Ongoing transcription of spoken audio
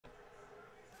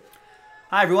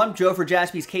Hi everyone, Joe for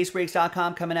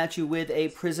JaspysCaseBreaks.com coming at you with a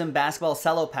PRIZM Basketball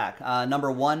Cello Pack, number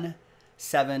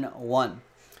 171.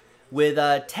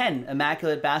 With 10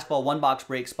 Immaculate Basketball one-box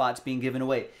break spots being given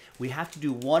away. We have to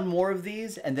do one more of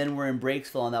these, and then we're in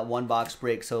Breaksville on that one-box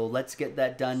break. So let's get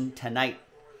that done tonight,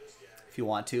 if you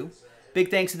want to. Big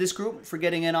thanks to this group for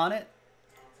getting in on it.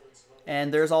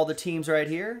 And there's all the teams right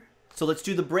here. So let's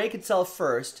do the break itself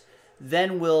first.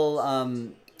 Then we'll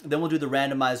do the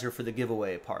randomizer for the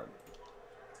giveaway part.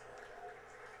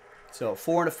 So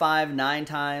 4 to 5, 9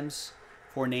 times,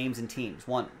 4 names and teams.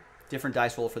 1, different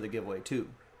dice roll for the giveaway. 2,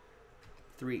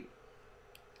 3,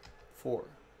 4,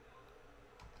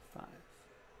 5.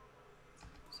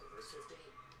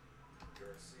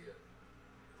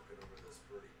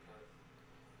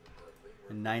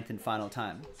 And 9th and final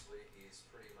time.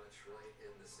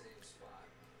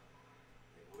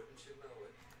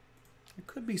 There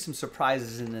could be some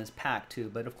surprises in this pack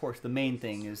too, but of course the main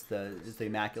thing is the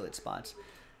immaculate spots.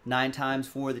 9 times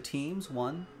for the teams.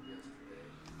 1,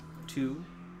 2,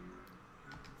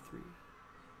 3.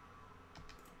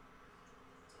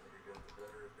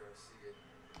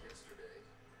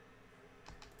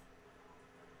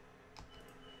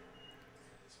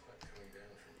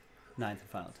 Ninth and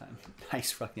final time.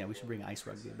 Ice rugby. Yeah, we should bring ice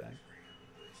rugby back.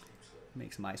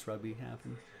 Make some ice rugby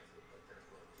happen.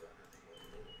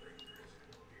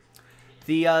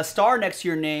 The star next to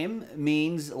your name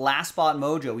means last spot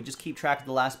mojo. We just keep track of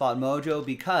the last spot mojo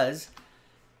because,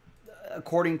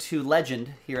 according to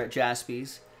legend here at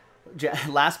Jaspys,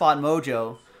 last spot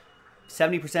mojo,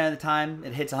 70% of the time,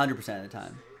 it hits 100% of the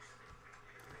time.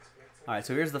 All right,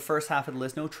 so here's the first half of the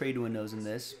list. No trade windows in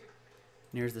this.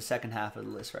 And here's the second half of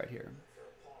the list right here.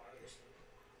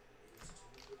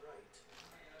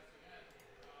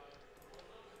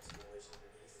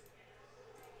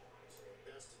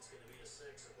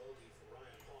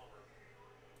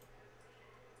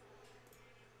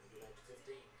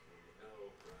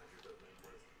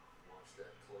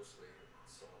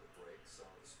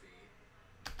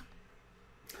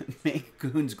 Make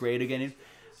goons great again.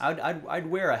 I'd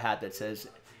wear a hat that says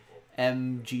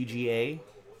MGGA.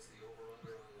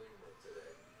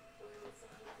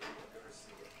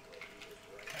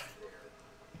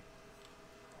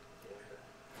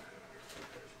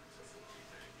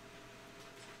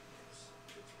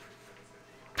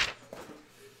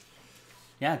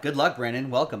 Yeah, good luck,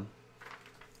 Brandon. Welcome.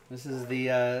 This is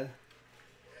the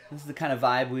kind of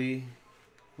vibe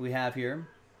we have here.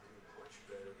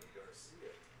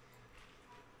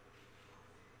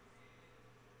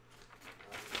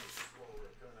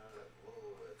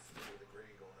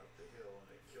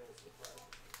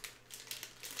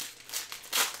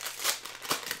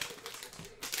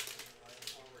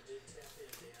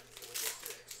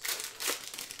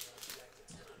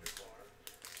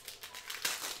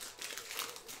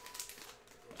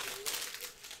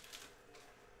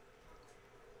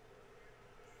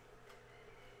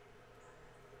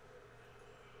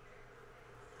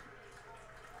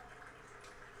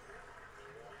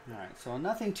 All right, so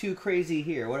nothing too crazy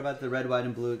here. What about the red, white,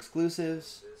 and blue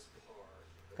exclusives?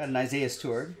 Got an Isaiah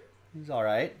Stewart. He's all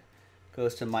right.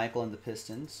 Goes to Michael and the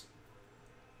Pistons.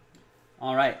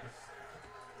 All right.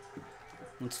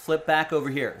 Let's flip back over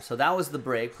here. So that was the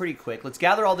break. Pretty quick. Let's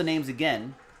gather all the names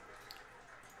again.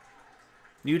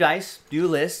 New dice, new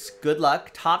lists. Good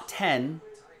luck. Top 10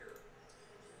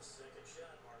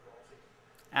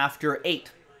 after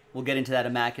 8. We'll get into that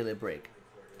immaculate break.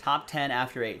 Top 10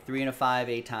 after 8. 3 and a 5,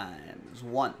 8 times.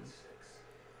 1,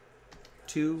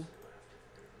 2,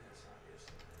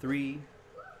 3,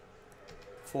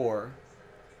 4,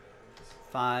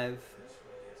 5,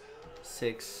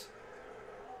 6,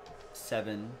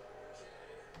 7,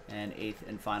 and 8th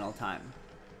and final time.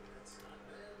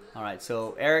 All right,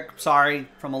 so Eric, sorry,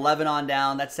 from 11 on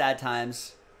down, that's sad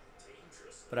times.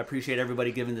 But I appreciate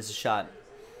everybody giving this a shot.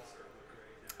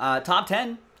 Top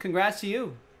 10, congrats to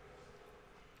you.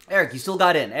 Eric, you still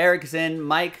got in. Eric is in.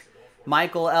 Mike,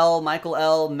 Michael L,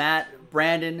 Matt,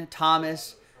 Brandon,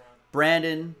 Thomas,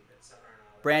 Brandon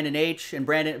H, and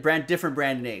different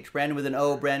Brandon H. Brandon with an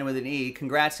O, Brandon with an E.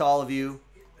 Congrats to all of you.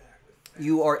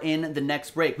 You are in the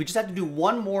next break. We just have to do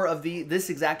one more of this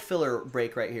exact filler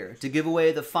break right here to give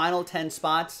away the final 10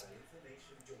 spots,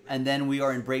 and then we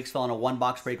are in Breaksville on a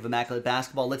one-box break of Immaculate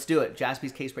Basketball. Let's do it.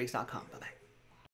 JaspysCaseBreaks.com. Bye-bye.